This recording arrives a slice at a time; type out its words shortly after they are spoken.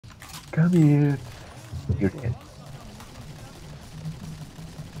Come here. You're dead.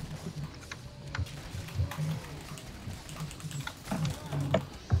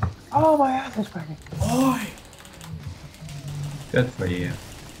 Oh, my ass is burning. Oi! Good for you.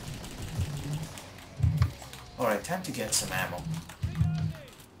 Alright, time to get some ammo.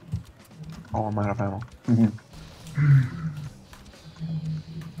 Oh, I'm out of ammo.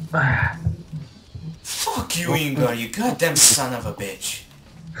 Fuck you, Ingar, you goddamn son of a bitch.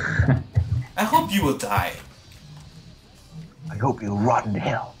 I hope you will die. I hope you rot in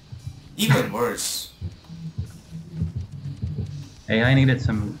hell. Even worse. Hey, I needed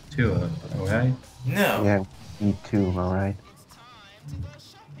some too, alright? No. Yeah, me too, alright?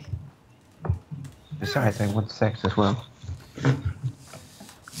 Besides, I want sex as well.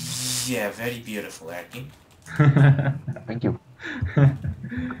 Yeah, very beautiful, Erkin. Thank you.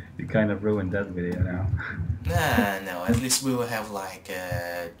 You kind of ruined that video now. Nah, no, at least we will have like,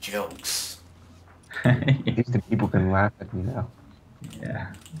 jokes. At least the people can laugh at me now.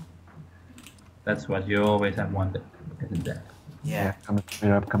 Yeah. That's what you always have wanted, isn't it? Yeah, I'm a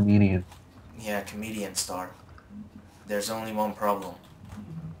straight-up comedian. yeah, comedian star. There's only one problem.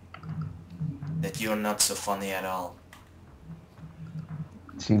 That you're not so funny at all.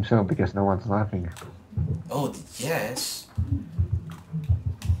 It seems so because no one's laughing. Oh, yes.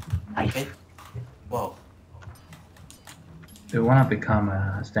 It, whoa. Do you want to become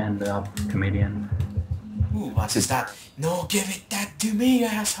a stand-up comedian? Ooh, what is that? No, give it that to me,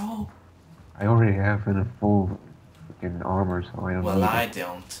 asshole! I already have a full freaking armor, so I don't Well, need I it.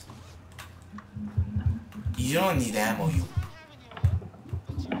 don't. You don't need ammo, you.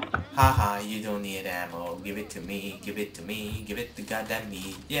 Haha, you don't need ammo. Give it to me, give it to me, give it to goddamn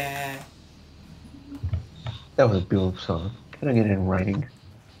me, yeah. That was a build-up song. Can I get it in writing?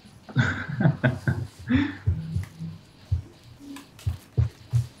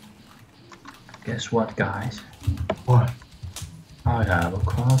 Guess what, guys? What? I have a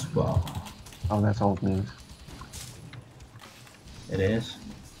crossbow. Oh, that's old news. It is?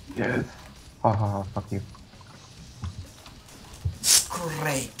 Yes. Ha ha ha, fuck you.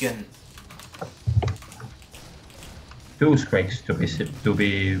 Skraken. Two scrakes to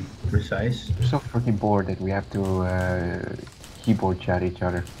be precise. I'm so freaking bored that we have to keyboard chat each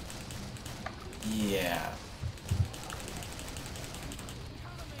other. Yeah.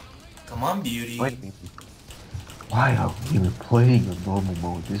 Come on, beauty. Wait a minute. Why are we even playing on normal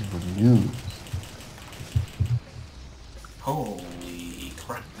mode? This is news. Holy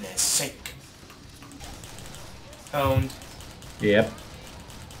crapness sake. Owned. Yep.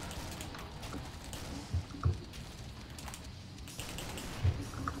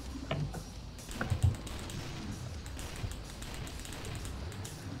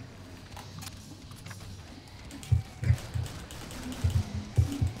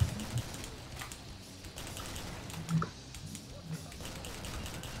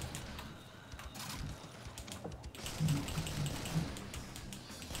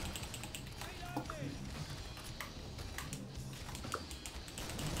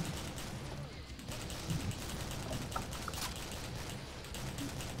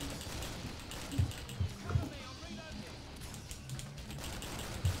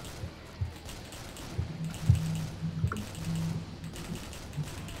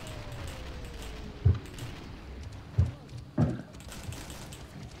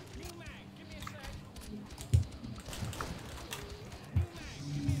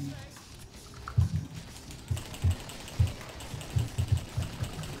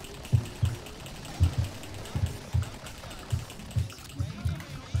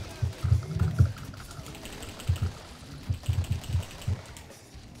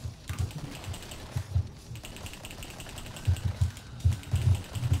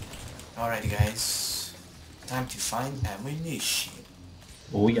 Alright, guys. Time to find ammunition.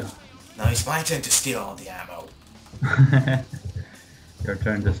 Oh yeah. Now it's my turn to steal all the ammo. Your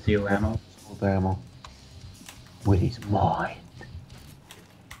turn to steal ammo. Old ammo. With his mind.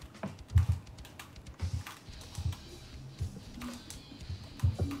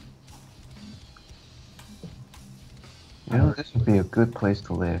 You know, this would be a good place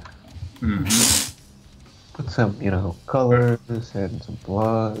to live. Mm-hmm. Put some, you know, colors and some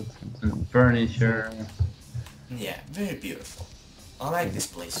blood. And some... Furniture. Yeah, very beautiful. I like this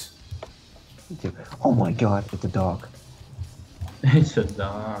place. Oh my god, it's a dog. It's a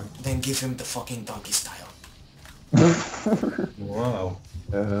dog. Then give him the fucking doggy style. Whoa.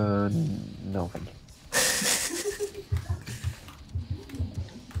 No thank you.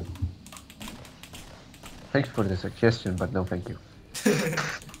 Thanks for the suggestion, but no thank you.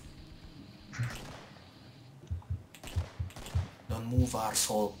 Don't move,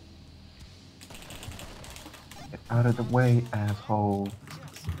 arsehole. Get out of the way, asshole.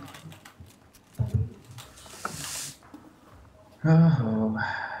 Oh.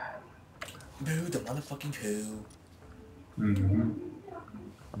 Boo the motherfucking who. Mm-hmm.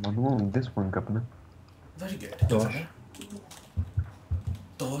 I'm on the roll with this one, Governor. Very good, Dosh. Governor.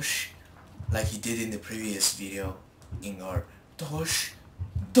 Dosh. Like he did in the previous video. Ingvar. Dosh.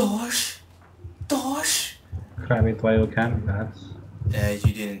 Dosh. Dosh. Grab it while you can, that's...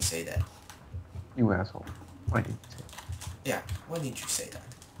 You didn't say that. You asshole. Why didn't you say it? Yeah, why didn't you say that?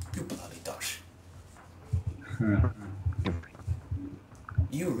 You bloody Dosh.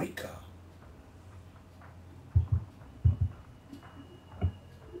 Eureka.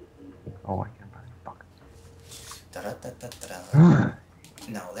 Oh, I can't buy it. Fuck. Da-da-da-da-da.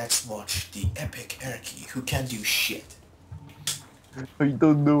 Now let's watch the epic Erky who can do shit. I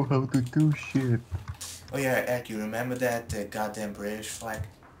don't know how to do shit. Oh yeah, Erky, remember that goddamn British flag?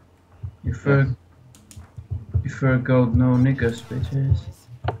 You forgot no niggas, bitches.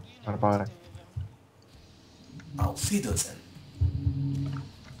 What about it? Auf Wiedersehen.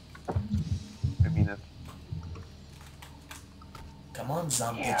 I mean it. Come on,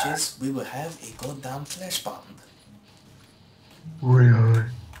 some Yeah. bitches, we will have a goddamn flash bomb. Really?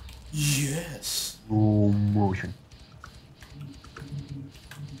 Yes. Slow motion.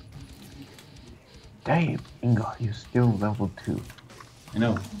 Damn, Inga, you're still level 2. I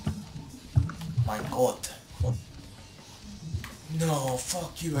know. My god. No,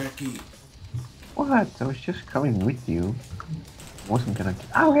 fuck you, Erky. What? I was just coming with you. Wasn't gonna.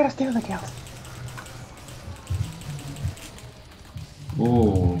 Oh, we gotta steal the kills.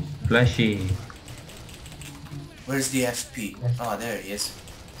 Ooh, flashy. Where's the FP? Oh, there he is.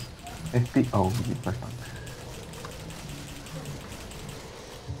 FP. Oh, you first one.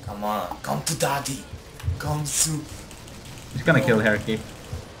 Come on, come to daddy. Come to... He's gonna kill Herky.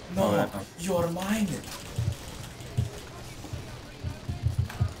 No, Oh, yeah. you're mine.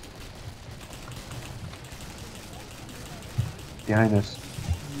 Behind us.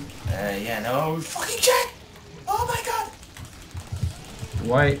 Yeah, no, fucking check! Oh my god!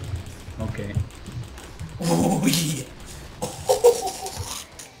 Why? Okay. Oh yeah!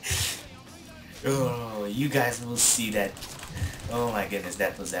 Oh, you guys will see that. Oh my goodness,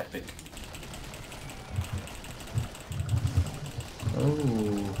 that was epic.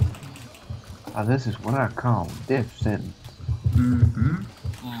 Oh. Ah, this is what I call death sentence. Mm-hmm.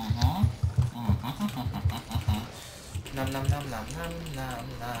 Nom nom nom nom nom nom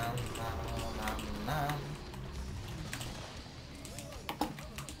nom nom nom nom.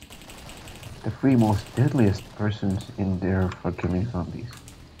 The 3 most deadliest persons in there for killing zombies.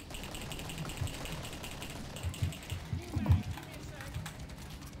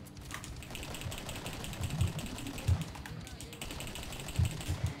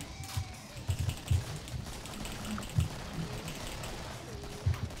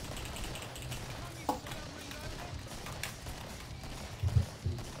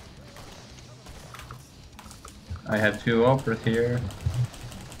 I have 2 operas here.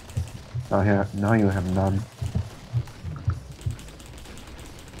 Now you have none.